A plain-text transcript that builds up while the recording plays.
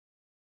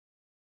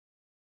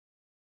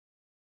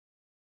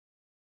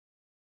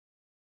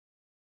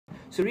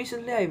So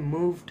recently I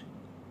moved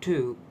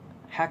to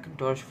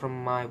Hackintosh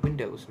from my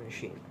Windows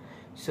machine.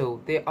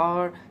 So there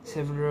are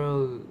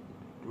several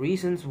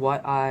reasons why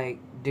I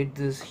did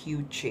this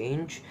huge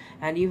change,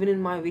 and even in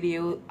my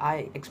video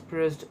I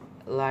expressed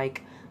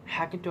like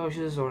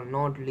Hackintoshes are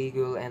not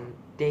legal and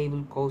they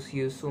will cause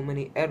you so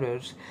many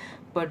errors.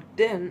 But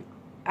then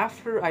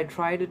after I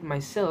tried it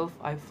myself,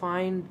 I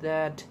find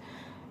that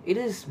it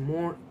is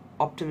more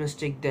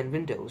optimistic than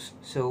Windows.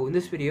 So in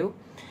this video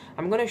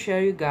I'm gonna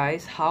share you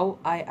guys how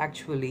I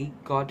actually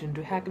got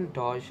into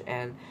Hackintosh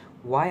and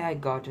why I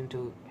got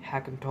into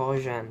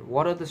Hackintosh and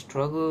what are the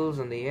struggles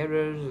and the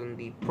errors and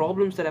the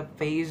problems that I've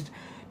faced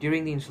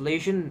during the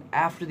installation,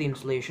 after the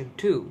installation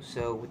too.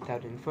 So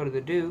without any further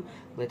ado,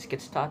 let's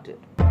get started.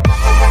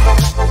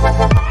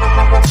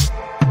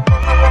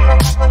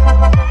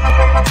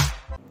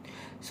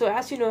 So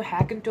as you know,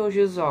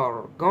 Hackintoshes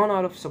are gone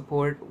out of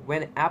support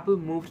when Apple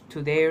moved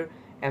to their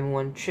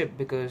M1 chip,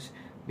 because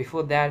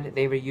before that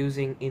they were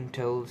using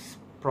Intel's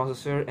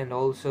processor, and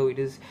also it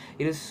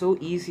is so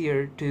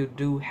easier to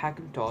do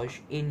Hackintosh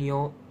in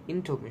your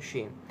Intel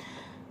machine.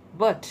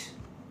 But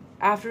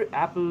after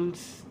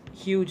Apple's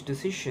huge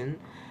decision,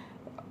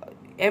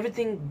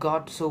 everything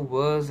got so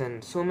worse,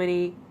 and so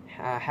many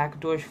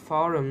Hackintosh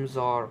forums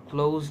are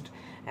closed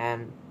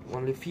and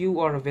only few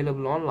are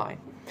available online.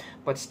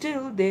 But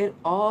still there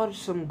are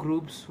some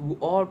groups who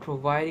are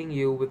providing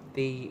you with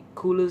the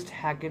coolest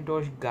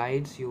Hackintosh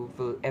guides you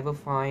will ever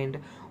find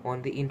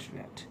on the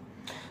internet.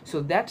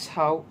 So that's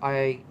how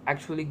I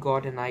actually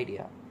got an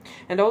idea.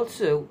 And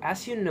also,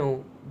 as you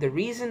know, the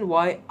reason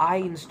why I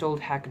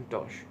installed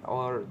Hackintosh,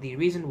 or the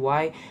reason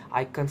why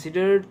I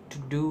considered to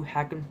do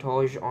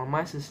Hackintosh on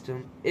my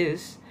system,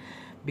 is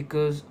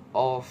because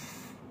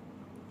of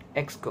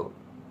Xcode.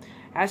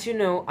 As you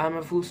know, I'm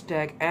a full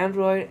stack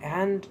Android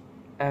and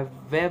a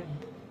web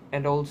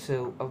and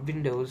also a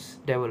Windows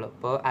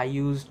developer. I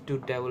used to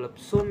develop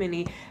so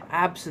many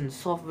apps and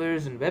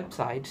softwares and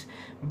websites,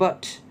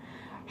 but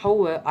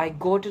however I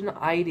got an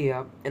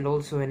idea and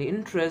also an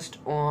interest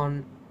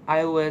on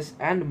iOS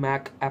and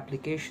Mac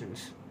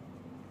applications,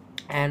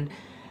 and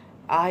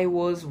I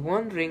was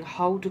wondering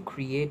how to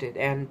create it,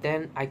 and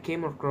then I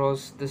came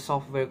across the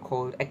software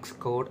called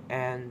Xcode,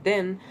 and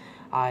then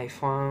I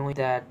found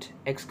that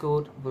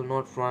Xcode will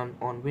not run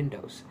on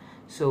Windows,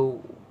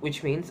 so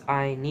which means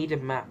I need a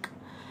Mac.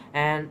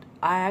 And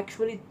I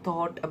actually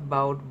thought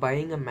about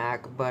buying a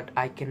Mac, but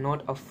I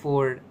cannot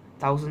afford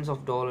thousands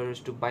of dollars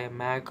to buy a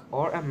Mac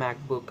or a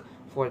MacBook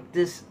for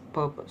this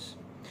purpose.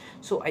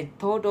 So I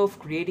thought of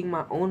creating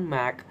my own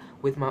Mac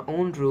with my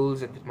own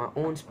rules and with my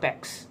own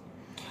specs.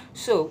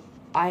 So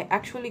I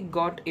actually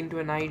got into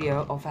an idea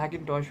of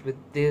Hackintosh with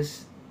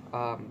these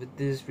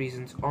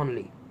reasons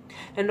only.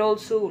 And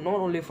also, not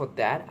only for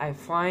that, I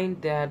find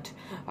that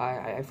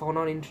I found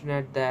on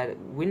internet that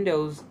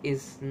Windows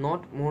is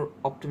not more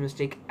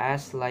optimistic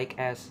as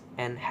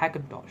an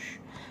Hackintosh.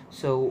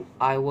 So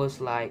I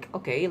was like,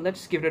 okay,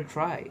 let's give it a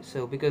try.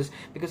 So because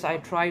I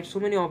tried so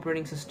many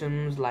operating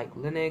systems like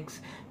Linux,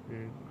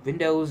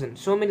 Windows, and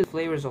so many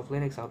flavors of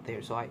Linux out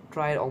there, so I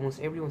tried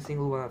almost every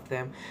single one of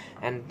them,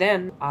 and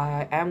then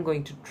I am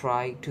going to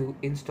try to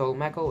install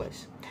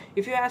macOS.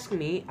 If you ask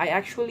me, I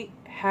actually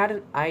had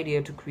an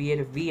idea to create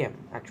a VM,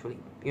 actually,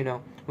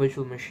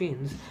 virtual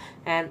machines,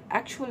 and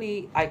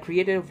actually I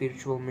created a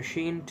virtual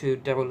machine to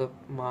develop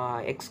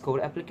my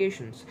Xcode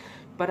applications,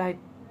 but I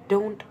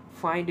don't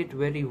find it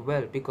very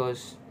well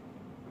because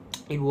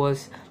it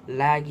was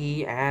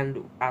laggy,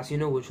 and as you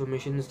know, virtual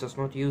machines does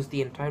not use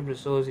the entire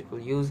resource. It will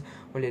use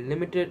only a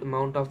limited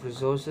amount of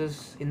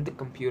resources in the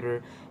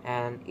computer,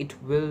 and it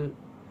will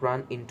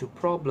run into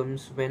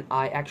problems when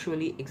I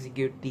actually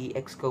execute the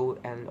Xcode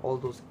and all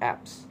those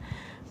apps.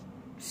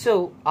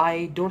 So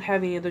I don't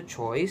have any other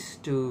choice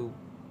to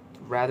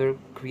rather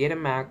create a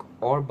Mac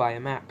or buy a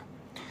Mac.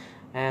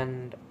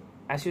 And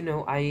as you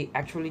know, I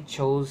actually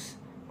chose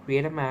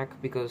create a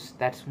Mac because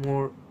that's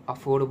more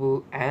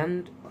affordable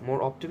and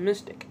more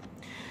optimistic.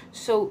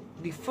 So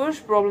the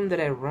first problem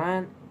that I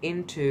ran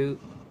into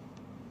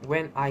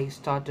when I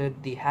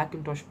started the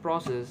Hackintosh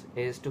process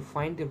is to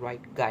find the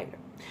right guide,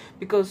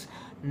 because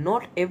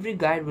not every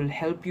guide will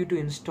help you to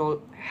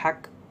install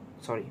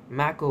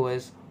Mac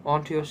OS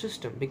onto your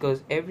system,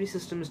 because every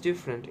system is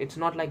different. It's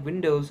not like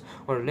Windows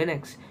or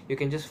Linux. You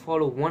can just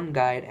follow one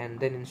guide and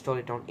then install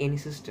it on any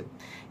system.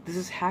 This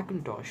is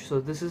Hackintosh, so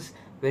this is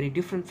very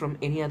different from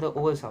any other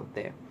OS out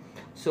there.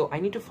 So I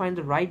need to find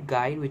the right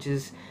guide which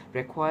is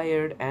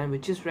required and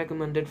which is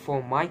recommended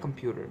for my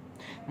computer.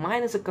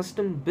 Mine is a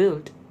custom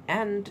built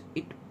and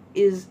it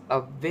is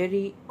a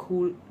very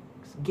cool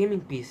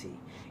gaming PC.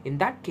 In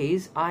that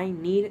case, I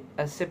need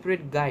a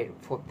separate guide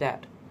for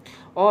that,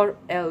 or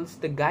else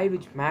the guide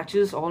which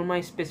matches all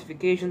my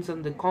specifications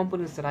and the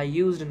components that I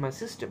used in my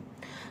system.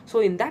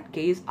 So in that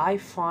case I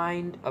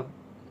found a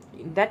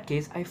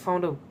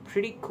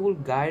pretty cool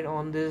guide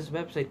on this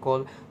website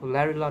called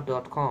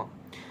olarilla.com,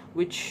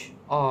 which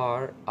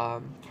are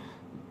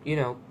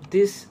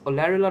this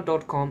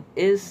olarilla.com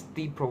is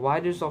the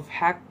providers of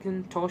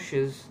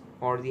Hackintoshes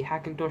or the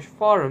Hackintosh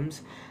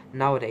forums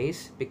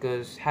nowadays,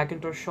 because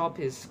Hackintosh shop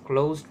is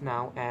closed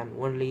now and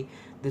only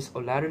this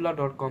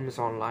olarilla.com is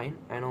online.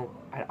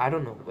 I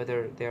don't know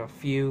whether there are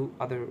few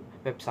other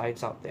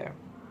websites out there.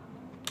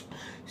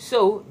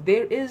 So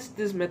there is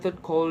this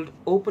method called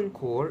open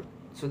core,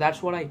 so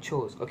that's what I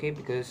chose, okay,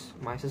 because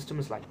my system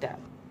is like that.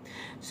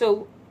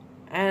 So,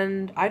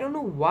 and I don't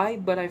know why,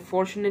 but I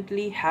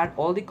fortunately had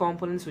all the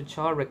components which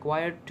are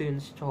required to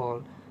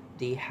install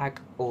the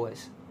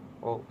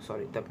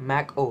the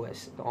Mac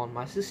OS on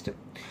my system.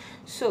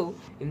 So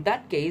in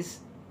that case,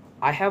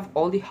 I have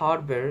all the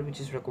hardware which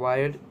is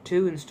required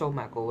to install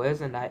Mac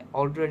OS, and I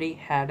already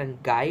had a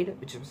guide,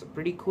 which was a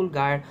pretty cool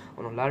guide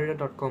on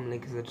olarilla.com.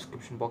 Link is in the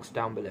description box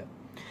down below.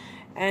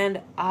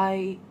 And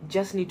I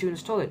just need to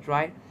install it,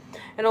 right?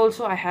 And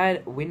also I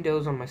had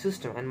Windows on my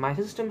system, and my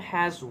system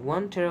has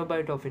 1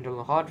 terabyte of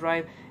internal hard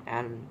drive,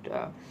 and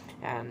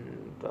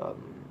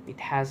it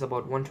has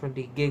about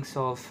 120 gigs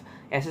of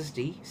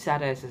SSD,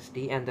 SATA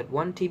SSD, and that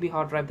 1 TB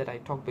hard drive that I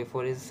talked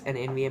before is an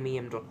NVMe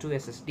M.2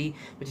 SSD,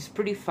 which is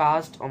pretty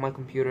fast on my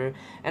computer.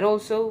 And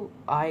also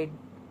I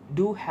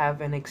do have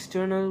an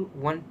external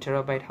 1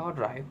 terabyte hard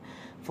drive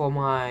for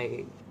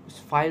my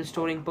file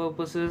storing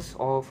purposes,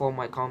 or for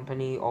my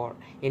company or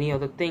any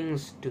other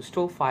things to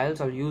store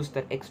files. I'll use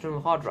that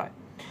external hard drive.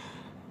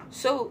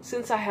 So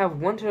since I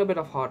have 1 terabyte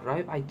of hard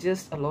drive, I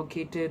just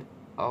allocated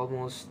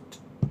almost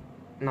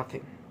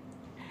nothing.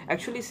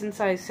 Actually, since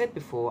I said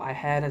before, I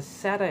had a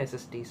SATA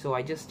SSD, so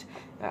I just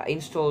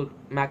installed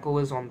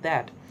macOS on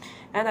that,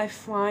 and I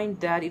find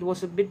that it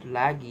was a bit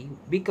laggy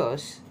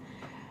because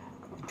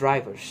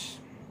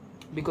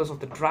of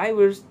the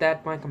drivers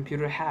that my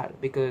computer had,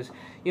 because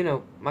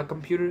my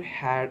computer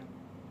had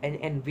an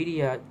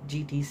NVIDIA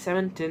GT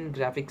 710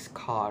 graphics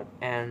card,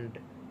 and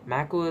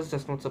macOS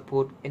does not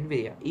support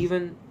NVIDIA.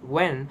 Even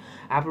when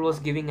Apple was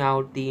giving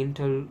out the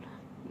Intel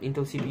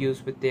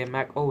CPUs with their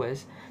Mac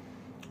OS,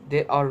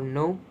 there are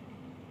no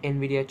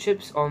NVIDIA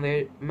chips on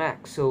their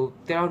Mac, so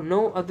there are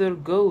no other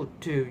go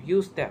to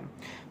use them.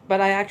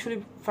 But I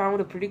actually found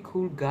a pretty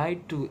cool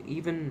guide to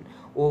even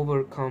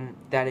overcome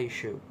that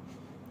issue.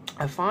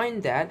 I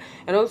find that,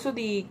 and also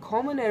the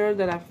common error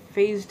that I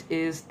faced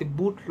is the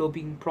boot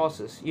looping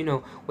process.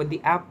 When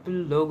the Apple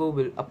logo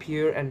will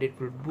appear and it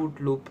will boot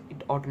loop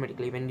it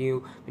automatically. When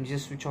you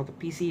just switch on the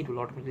PC, it will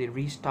automatically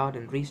restart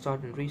and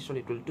restart and restart.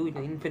 It will do it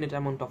an infinite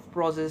amount of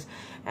process,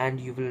 and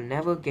you will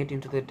never get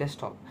into the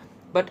desktop.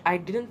 But I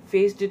didn't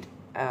face it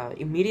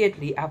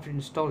immediately after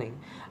installing.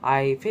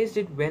 I faced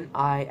it when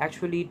I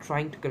actually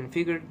trying to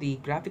configure the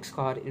graphics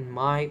card in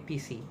my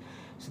PC.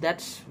 So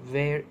that's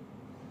where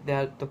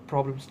the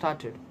problem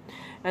started.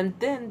 And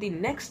then the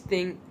next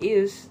thing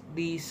is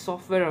the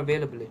software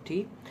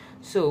availability.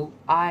 So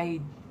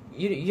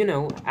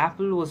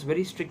Apple was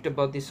very strict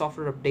about the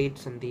software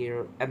updates and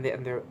their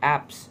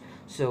apps.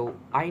 So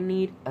I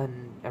need a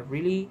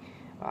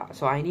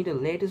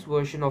latest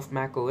version of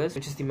macOS,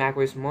 which is the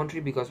macOS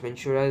Monterey, because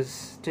Ventura is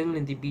still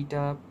in the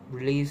beta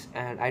release,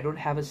 and I don't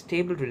have a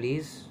stable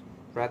release,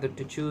 rather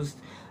to choose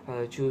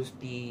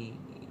the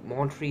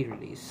Monterey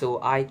release.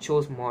 So I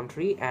chose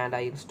Monterey, and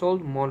I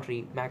installed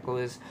Monterey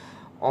macOS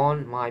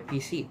on my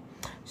PC.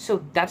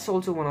 So that's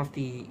also one of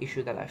the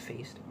issues that I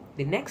faced.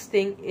 The next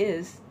thing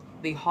is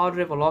the hard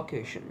drive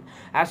allocation.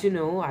 As you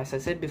know, as I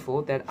said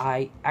before, that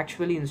I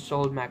actually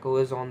installed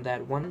macOS on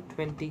that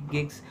 120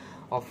 gigs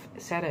of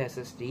SATA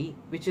SSD,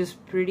 which is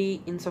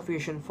pretty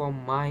insufficient for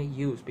my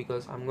use,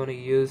 because I'm gonna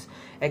use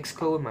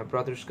Xcode, my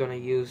brother's gonna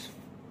use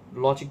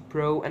Logic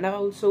Pro, and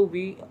also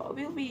we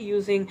will be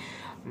using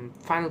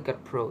Final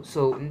Cut Pro.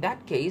 So in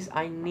that case,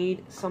 I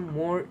need some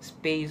more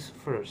space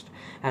first.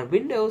 And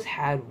Windows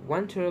had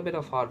 1 terabyte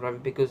of hard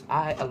drive because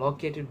I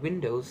allocated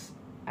Windows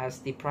as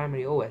the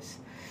primary OS.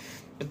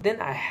 But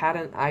then I had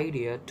an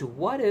idea to,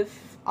 what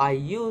if I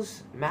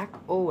use Mac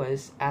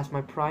OS as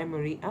my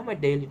primary and my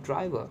daily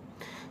driver?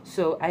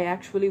 So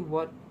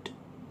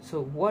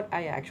what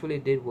I actually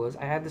did was,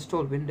 I had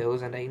installed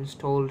Windows and I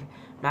installed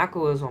Mac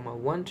OS on my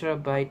 1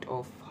 terabyte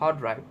of hard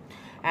drive.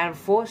 And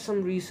for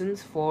some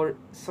reasons to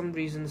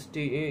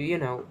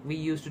we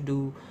used to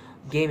do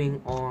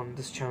gaming on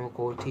this channel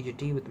called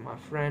TGT with my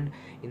friend.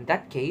 In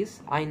that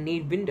case, I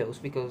need Windows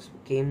because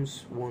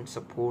games won't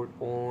support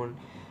on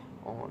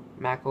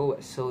Mac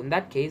OS. So in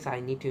that case, I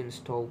need to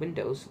install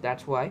Windows.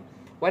 That's why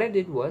what I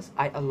did was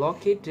I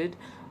allocated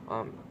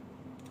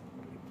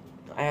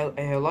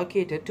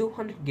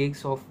 200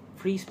 gigs of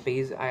free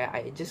space.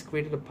 I just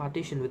created a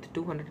partition with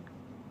 200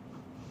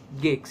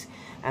 gigs,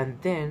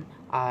 and then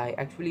I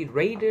actually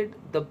raided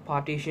the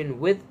partition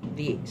with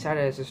the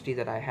SATA SSD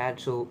that I had.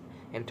 So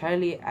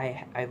entirely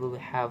I will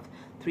have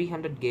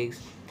 300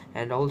 gigs,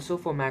 and also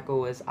for Mac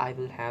OS I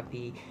will have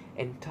the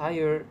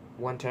entire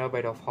 1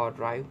 terabyte of hard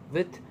drive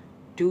with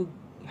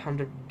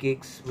 200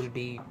 gigs will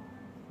be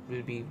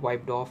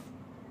wiped off,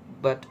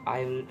 but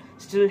I'll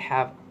still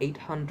have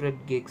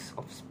 800 gigs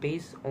of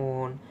space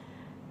on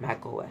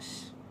Mac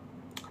OS.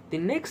 The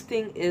next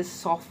thing is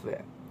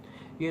software.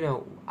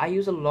 I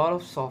use a lot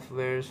of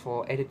softwares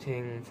for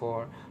editing,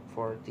 for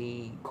for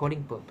the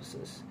coding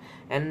purposes,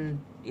 and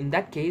in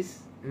that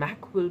case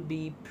Mac will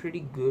be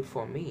pretty good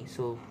for me.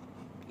 So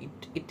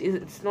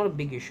it's not a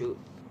big issue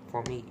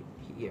for me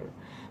here.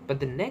 But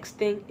the next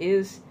thing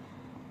is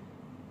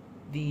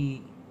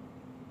the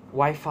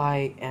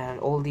Wi-Fi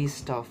and all these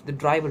stuff, the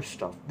driver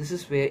stuff. This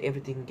is where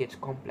everything gets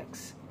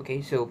complex.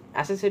 Okay, so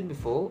as I said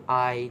before,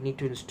 I need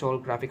to install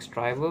graphics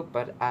driver,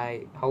 but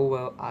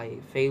however I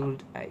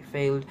failed,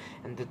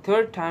 and the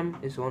third time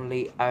is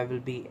only I will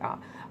be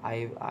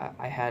I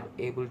had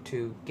able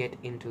to get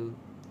into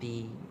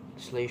the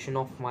installation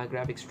of my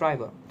graphics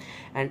driver.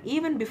 And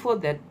even before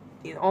that,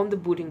 on the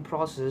booting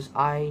process,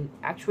 I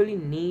actually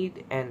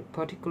need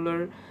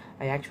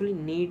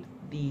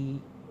the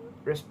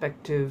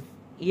respective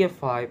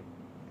EFI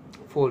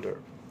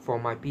folder for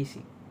my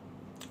PC,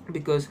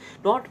 because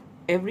not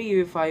every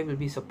EFI will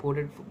be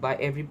supported by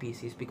every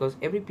PCs, because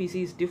every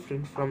PC is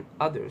different from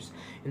others.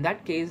 In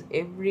that case,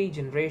 every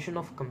generation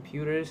of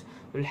computers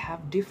will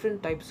have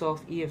different types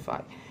of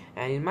EFI,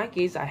 and in my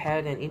case I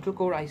had an Intel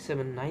Core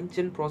i7 9th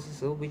gen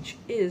processor, which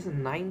is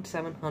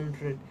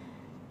 9700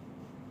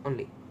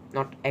 only,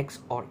 not X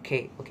or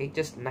K. Okay,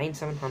 just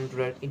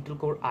 9700 Intel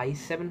Core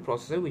i7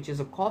 processor, which is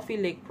a Coffee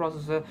Lake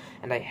processor,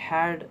 and I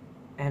had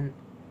an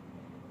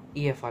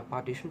EFI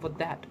partition for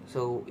that.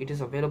 So it is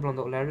available on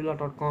the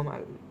olarilla.com.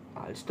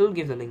 I'll still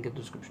give the link in the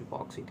description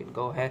box. You can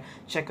go ahead,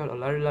 check out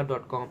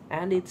olarilla.com,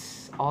 and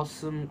it's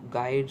awesome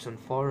guides and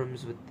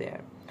forums with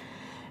there.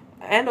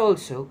 And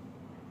also,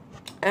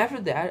 after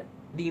that,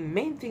 the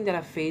main thing that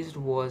I faced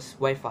was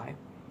Wi-Fi.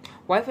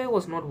 Wi-Fi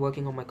was not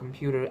working on my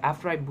computer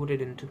after I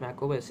booted into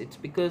macOS. It's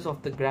because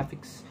of the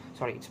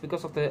it's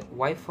because of the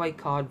Wi-Fi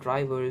card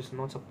drivers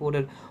not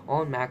supported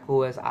on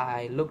macOS.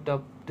 I looked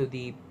up to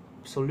the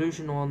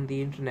solution on the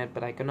internet,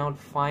 but I cannot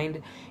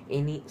find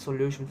any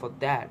solution for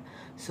that.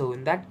 So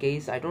in that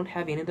case, I don't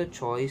have any other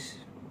choice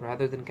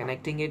rather than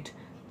connecting it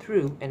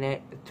through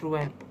an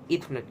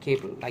Ethernet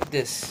cable like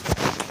this.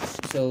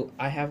 So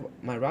I have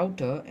my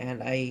router,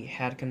 and I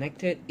had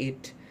connected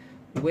it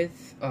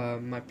with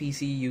my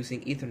PC using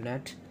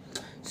Ethernet.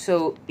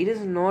 So it is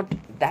not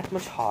that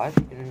much hard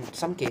in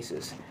some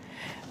cases.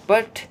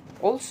 But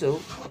also,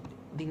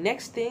 the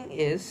next thing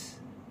is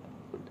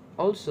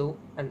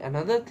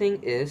another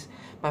thing is,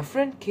 my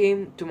friend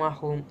came to my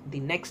home the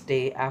next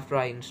day after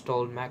I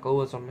installed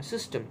macOS on my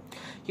system.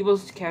 He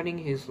was carrying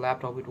his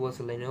laptop. It was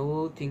a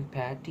Lenovo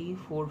ThinkPad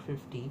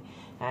T450,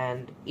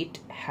 and it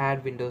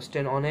had Windows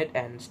 10 on it,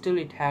 and still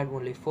it had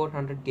only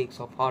 400 gigs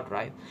of hard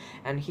drive.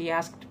 And he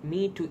asked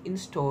me to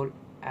install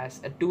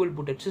as a dual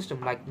booted system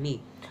like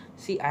me.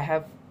 See, I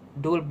have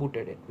dual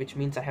booted it, which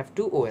means I have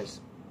two OS.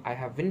 I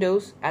have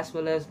Windows as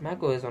well as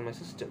macOS on my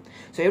system.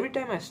 So every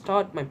time I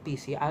start my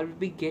PC, I will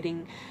be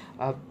getting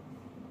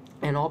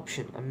an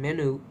option, a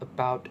menu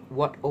about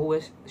what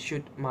OS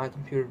should my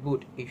computer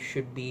boot. It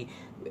should be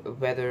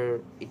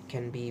whether it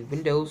can be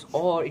Windows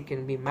or it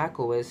can be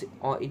macOS,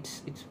 or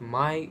it's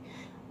my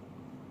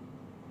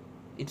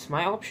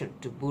option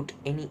to boot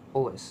any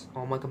OS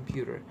on my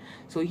computer.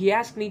 So he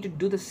asked me to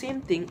do the same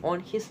thing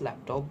on his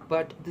laptop,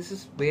 but this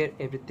is where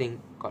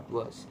everything got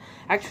worse.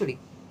 Actually,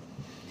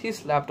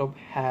 his laptop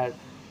had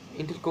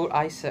Intel Core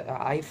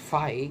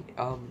i5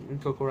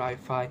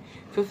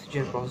 5th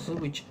gen processor,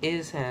 which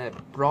is a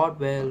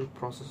Broadwell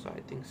processor,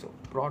 I think so.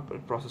 Broadwell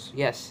processor,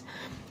 yes.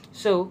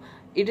 So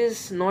it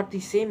is not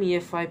the same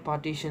EFI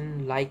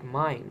partition like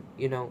mine.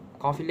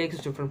 Coffee Lake is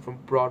different from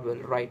Broadwell,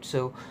 right?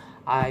 So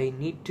I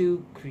need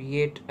to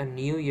create a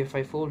new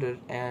EFI folder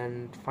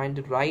and find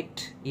the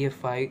right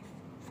EFI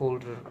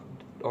folder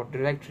or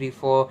directory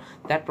for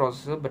that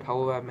processor. But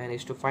however, I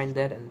managed to find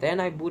that, and then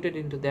I booted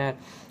into that.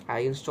 I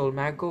installed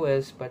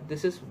macOS, but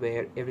this is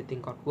where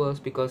everything got worse,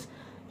 because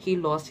he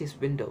lost his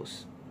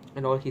Windows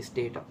and all his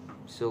data.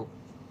 So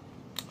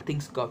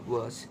things got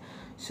worse.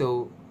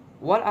 So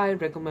what I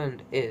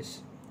recommend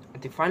is,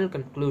 at the final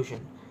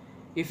conclusion,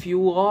 if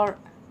you are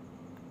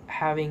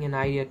having an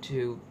idea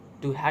to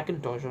do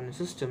Hackintosh on a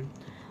system,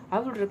 I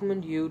would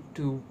recommend you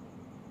to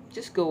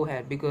just go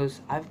ahead,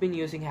 because I've been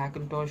using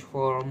Hackintosh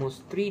for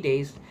almost 3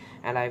 days,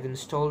 and I've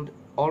installed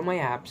all my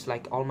apps,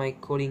 like all my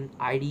coding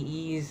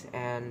IDEs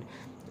and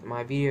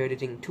my video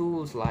editing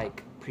tools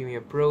like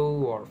Premiere Pro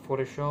or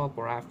Photoshop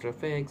or After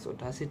Effects or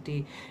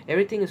Audacity.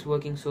 Everything is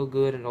working so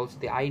good, and also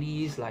the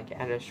IDEs like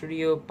Android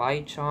Studio,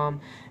 PyCharm,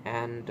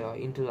 and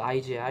Intel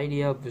IJ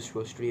IDEA,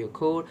 Visual Studio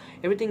Code.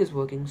 Everything is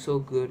working so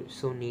good,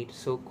 so neat,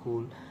 so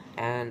cool.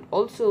 And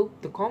also,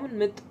 the common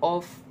myth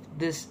of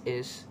this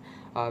is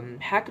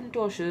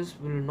Hackintoshes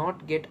will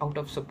not get out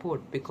of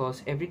support,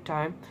 because every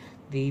time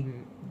the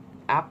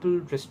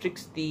Apple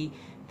restricts the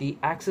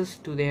access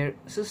to their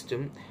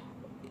system,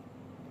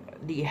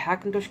 the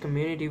Hackintosh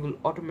community will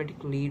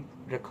automatically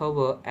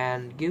recover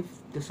and give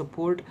the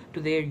support to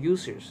their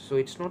users. So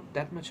it's not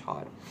that much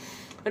hard.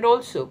 And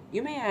also,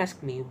 you may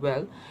ask me,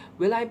 well,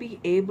 will I be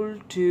able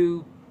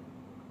to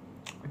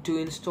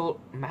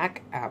install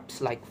Mac apps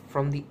like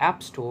from the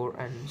App Store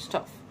and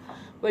stuff?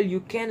 Well,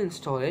 you can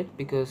install it,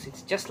 because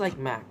it's just like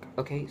Mac.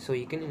 Okay, so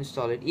you can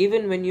install it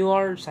even when you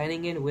are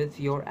signing in with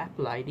your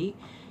Apple ID.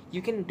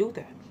 you can do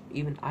that.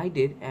 Even I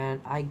did,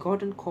 and I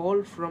got a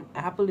call from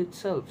Apple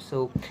itself.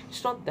 So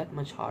it's not that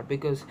much hard,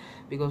 because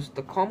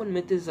the common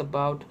myth is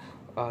about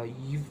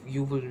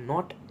you will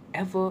not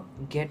ever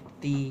get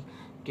the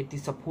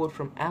support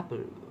from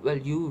Apple. Well,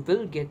 you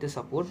will get the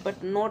support,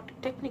 but not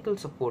technical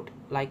support.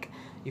 Like,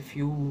 if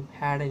you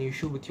had an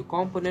issue with your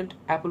component,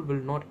 Apple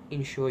will not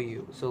insure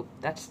you. So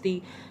that's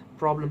the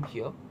problem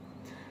here.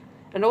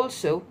 And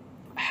also,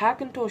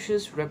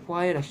 Hackintoshes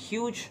require a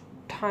huge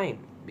time,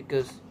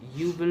 because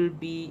you will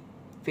be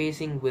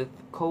facing with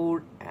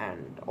code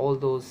and all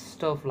those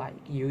stuff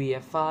like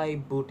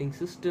UEFI, booting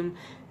system,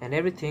 and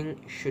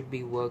everything should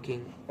be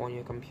working on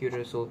your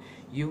computer. So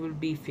you will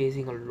be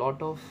facing a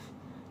lot of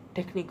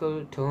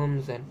technical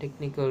terms and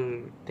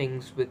technical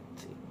things with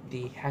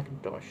the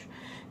Hackintosh.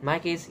 In my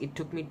case, it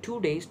took me 2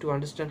 days to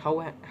understand how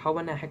an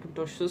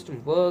Hackintosh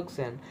system works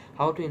and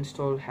how to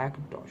install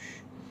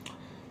Hackintosh.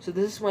 So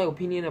this is my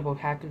opinion about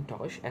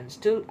Hackintosh, and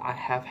still I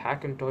have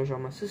Hackintosh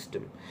on my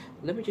system.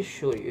 Let me just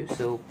show you.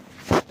 So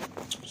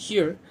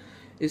here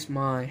is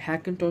my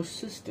Hackintosh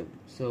system.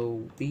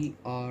 So we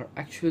are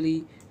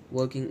actually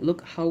working.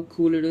 Look how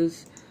cool it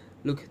is.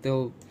 Look,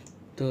 the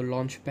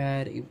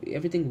launchpad,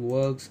 everything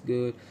works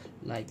good,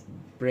 like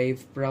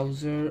Brave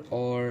browser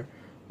or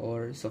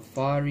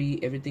Safari,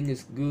 everything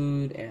is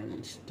good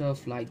and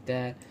stuff like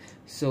that.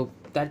 So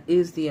that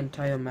is the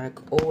entire Mac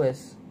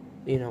OS,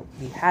 the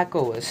Hack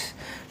OS.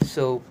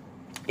 So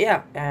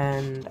yeah,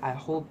 and I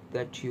hope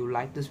that you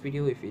liked this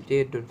video. If you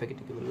did, don't forget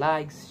to give a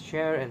like,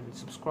 share, and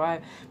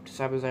subscribe to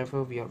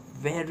Zypher. We are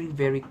very,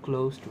 very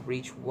close to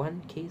reach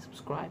 1K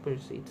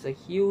subscribers. It's a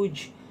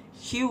huge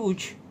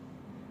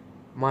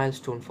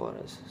milestone for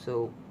us.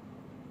 So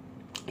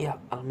yeah,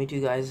 I'll meet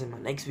you guys in my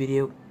next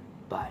video.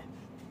 Bye.